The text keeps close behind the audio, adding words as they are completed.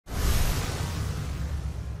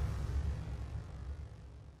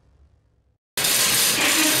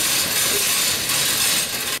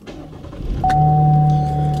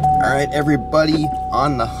Alright everybody,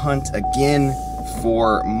 on the hunt again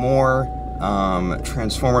for more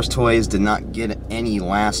Transformers toys. Did not get any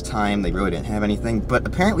last time, they really didn't have anything, but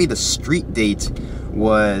apparently the street date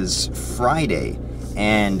was Friday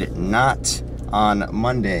and not on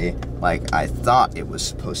Monday like I thought it was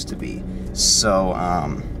supposed to be. So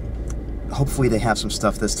hopefully they have some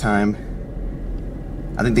stuff this time.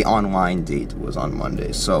 I think the online date was on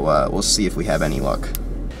Monday, so we'll see if we have any luck.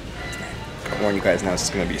 I'll warn you guys now, this is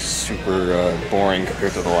going to be super boring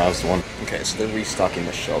compared to the last one. Okay, so they're restocking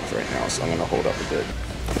the shelves right now, so I'm going to hold up a bit.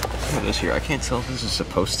 Look at this here. I can't tell if this is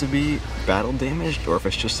supposed to be battle damaged or if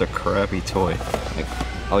it's just a crappy toy. Like,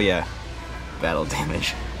 oh yeah, battle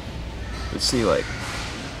damage. Let's see, like,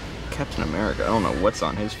 Captain America. I don't know what's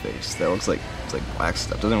on his face. That looks like, it's like black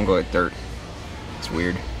stuff. Doesn't even go like dirt. It's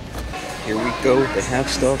weird. Here we go. They have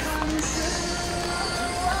stuff.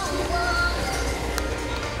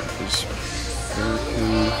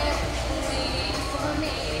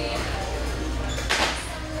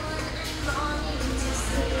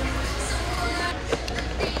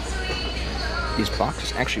 These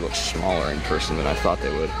boxes actually look smaller in person than I thought they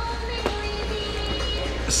would.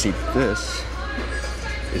 See, this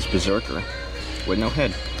is Berserker with no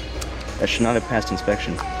head. That should not have passed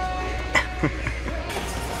inspection.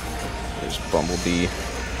 There's Bumblebee.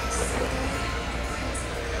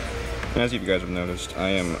 And as you guys have noticed, I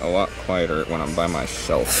am a lot quieter when I'm by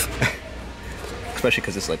myself. Especially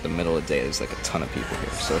because it's like the middle of the day, there's like a ton of people here.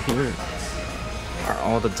 So here are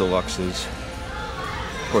all the deluxes.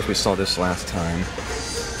 Of course, we saw this last time.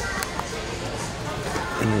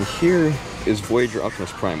 And then here is Voyager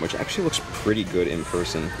Optimus Prime, which actually looks pretty good in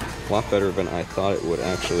person. A lot better than I thought it would,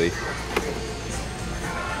 actually.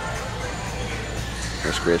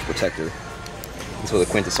 There's Greatest Protector. Until the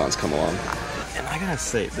Quintessons come along. And I gotta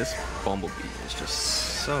say, this Bumblebee is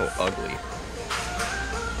just so ugly.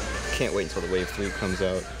 Can't wait until the Wave 3 comes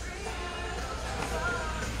out.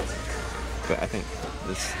 But I think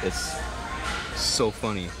this is so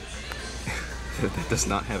funny that that does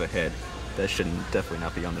not have a head. That should definitely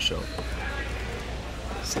not be on the shelf.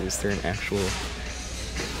 So is there an actual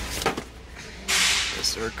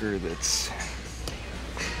Berserker that's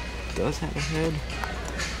does have a head?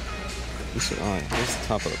 Here's the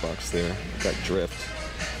top of the box there. Got Drift.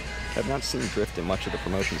 I've not seen Drift in much of the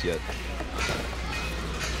promotions yet.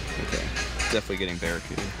 Okay, definitely getting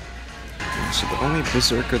Barricade. So the only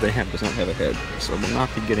Berserker they have does not have a head, so we'll not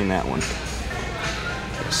be getting that one.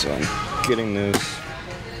 Okay, so I'm getting this.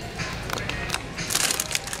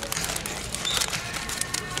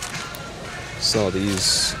 Saw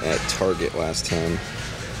these at Target last time.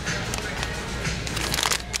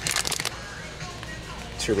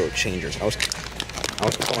 Turbo changers. I was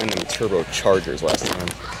calling them turbo chargers last time.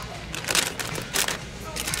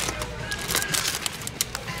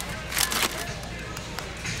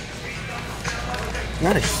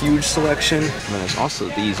 Not a huge selection. And then there's also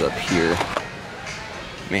these up here.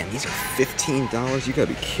 Man, these are $15. You gotta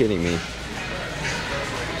be kidding me.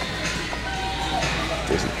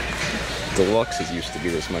 Deluxes used to be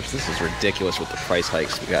this much. This is ridiculous with the price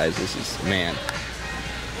hikes, guys. This is, man.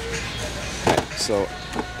 Right, so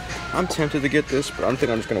I'm tempted to get this, but I think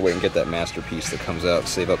I'm just gonna wait and get that masterpiece that comes out,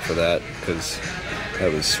 save up for that, because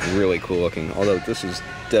that was really cool looking. Although this is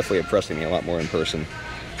definitely impressing me a lot more in person.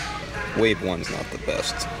 Wave 1's not the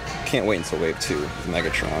best. Can't wait until Wave 2 with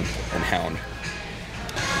Megatron and Hound.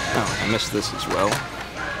 Oh, I missed this as well.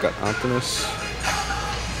 Got Optimus.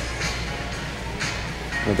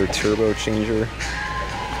 Another turbo changer.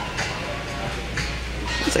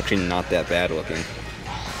 It's actually not that bad looking.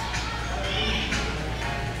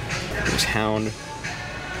 There's Hound.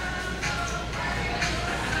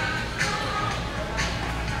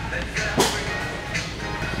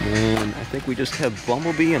 And I think we just have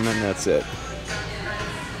Bumblebee and then that's it.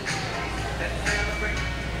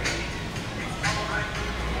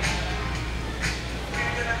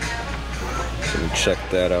 So check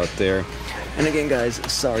that out there. And again, guys,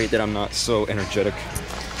 sorry that I'm not so energetic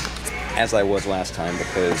as I was last time,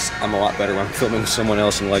 because I'm a lot better when I'm filming with someone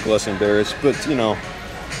else and like less embarrassed, but you know.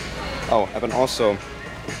 Oh, and also,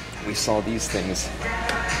 we saw these things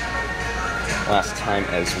last time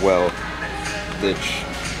as well, which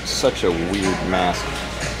such a weird mask.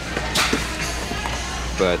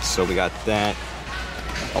 But, so we got that,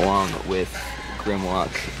 along with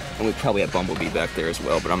Grimlock. And we probably have Bumblebee back there as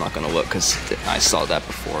well, but I'm not going to look because I saw that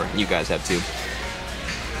before. You guys have too.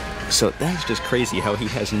 So that's just crazy how he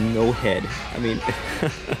has no head. I mean,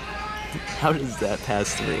 how does that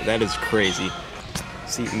pass through? That is crazy.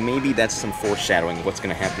 See, maybe that's some foreshadowing of what's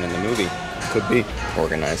going to happen in the movie. Could be.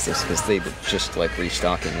 Organize this because they were just like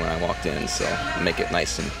restocking when I walked in, so make it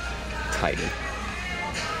nice and hiding.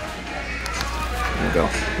 There we go.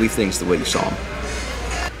 Leave things the way you saw them.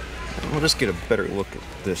 And we'll just get a better look at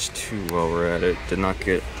this too while we're at it. Did not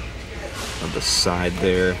get on the side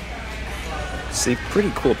there. See,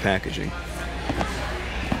 pretty cool packaging.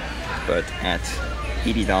 But at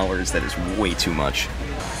 $80, that is way too much.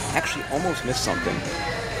 Actually, almost missed something.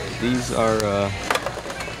 These are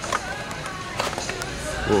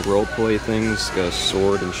little roleplay things. Got a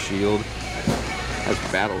sword and shield. Has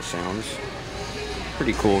battle sounds.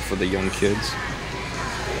 Pretty cool for the young kids.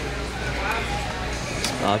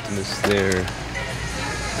 Optimus there,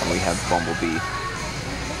 and we have Bumblebee.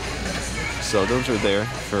 So those are there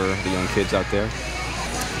for the young kids out there,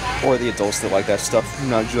 or the adults that like that stuff.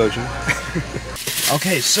 I'm not judging.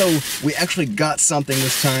 Okay, so we actually got something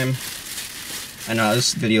this time. I know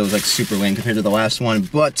this video is like super lame compared to the last one,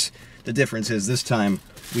 but the difference is this time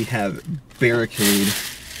we have Barricade.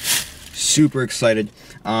 Super excited.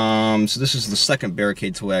 So this is the second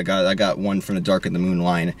Barricade toy I got. I got one from the Dark of the Moon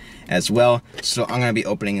line as well. So I'm gonna be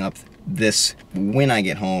opening up this when I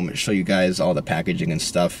get home and show you guys all the packaging and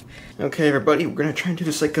stuff. Okay, everybody, we're gonna try and do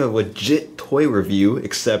this like a legit toy review,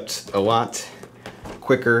 except a lot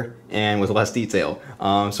quicker and with less detail.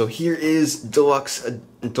 So here is Deluxe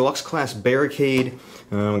class Barricade.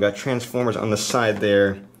 We got Transformers on the side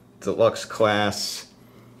there. Deluxe class.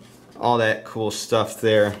 All that cool stuff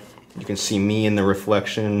there. You can see me in the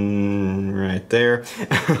reflection right there.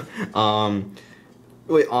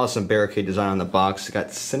 Really awesome Barricade design on the box.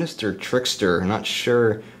 Got Sinister Trickster. I'm not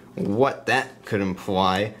sure what that could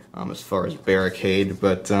imply as far as Barricade,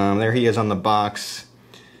 but there he is on the box.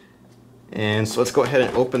 And so let's go ahead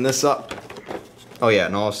and open this up. Oh yeah,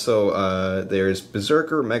 and also there's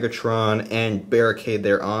Berserker, Megatron, and Barricade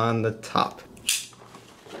there on the top.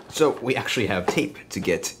 So we actually have tape to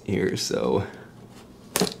get here, so...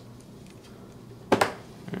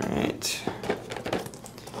 Alright.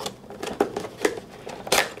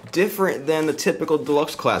 Different than the typical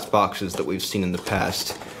Deluxe class boxes that we've seen in the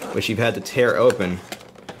past, which you've had to tear open.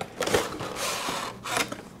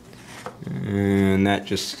 And that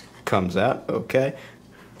just comes out, okay.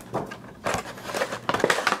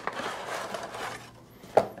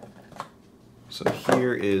 So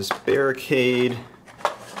here is Barricade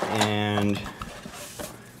and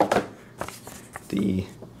the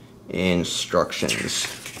instructions.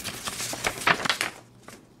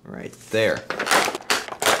 Right there.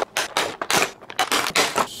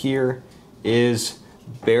 Here is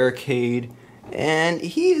Barricade, and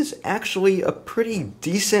he is actually a pretty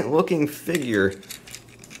decent looking figure.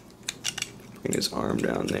 Bring his arm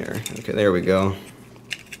down there. Okay, there we go.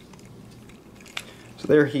 So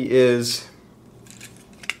there he is.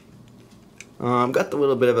 Got the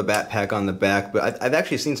little bit of a backpack on the back, but I've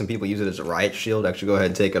actually seen some people use it as a riot shield. Actually, go ahead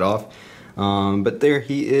and take it off. But there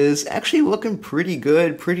he is, actually looking pretty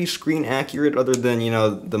good, pretty screen accurate, other than, you know,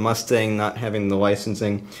 the Mustang not having the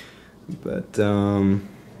licensing. But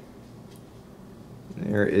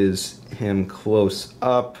there is him close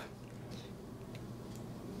up.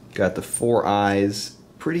 Got the 4 eyes,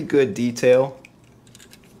 pretty good detail.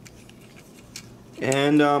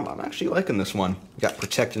 And I'm actually liking this one. Got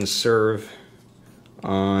Protect and Serve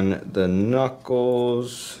on the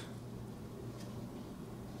knuckles,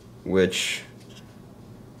 which,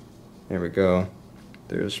 there we go,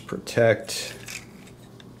 there's Protect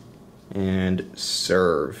and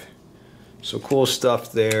Serve. So cool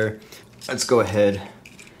stuff there. Let's go ahead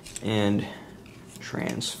and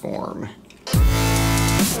transform.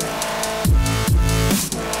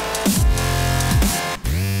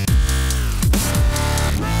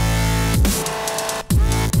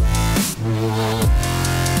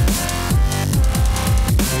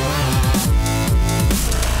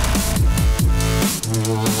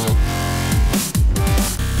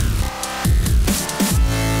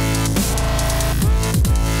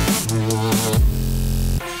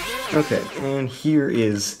 Okay, and here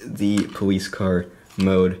is the police car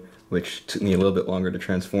mode, which took me a little bit longer to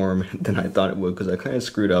transform than I thought it would because I kind of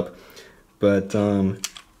screwed up. But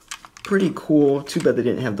pretty cool. Too bad they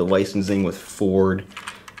didn't have the licensing with Ford,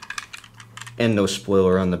 and no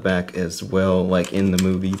spoiler on the back as well, like in the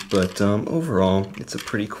movie. But overall, it's a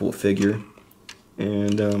pretty cool figure.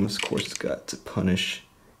 And of course, it's got to punish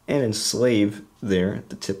and enslave there,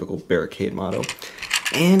 the typical Barricade motto.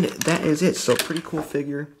 And that is it. So pretty cool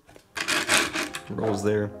figure. Rolls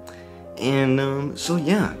there. And so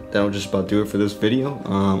yeah, that'll just about do it for this video.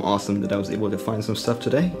 Awesome that I was able to find some stuff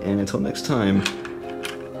today. And until next time,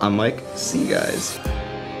 I'm Mike. See you guys.